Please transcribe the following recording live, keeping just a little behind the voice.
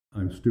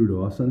I'm Stu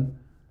Dawson,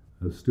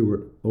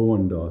 Stuart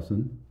Owen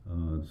Dawson.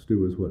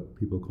 Stu is what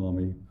people call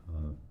me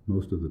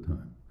most of the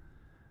time.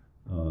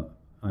 Uh,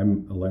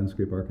 I'm a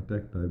landscape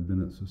architect. I've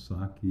been at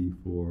Sasaki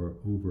for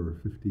over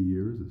 50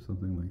 years. It's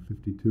something like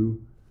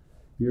 52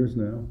 years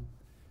now.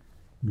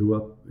 Grew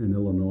up in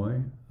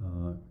Illinois,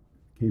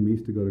 came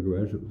east to go to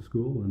graduate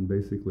school, and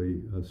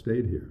basically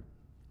stayed here.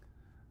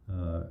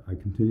 I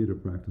continue to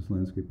practice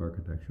landscape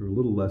architecture, a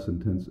little less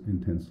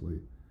intensely,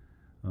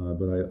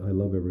 but I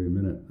love every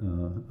minute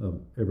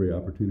of every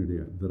opportunity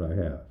that I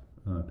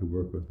have to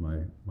work with my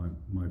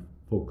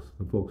folks,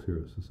 the folks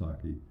here at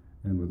Sasaki,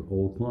 and with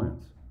old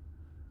clients.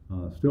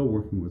 Still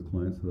working with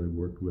clients that I've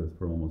worked with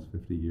for almost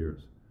 50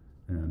 years.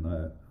 And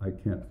I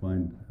can't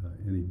find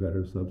any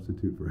better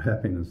substitute for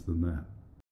happiness than that.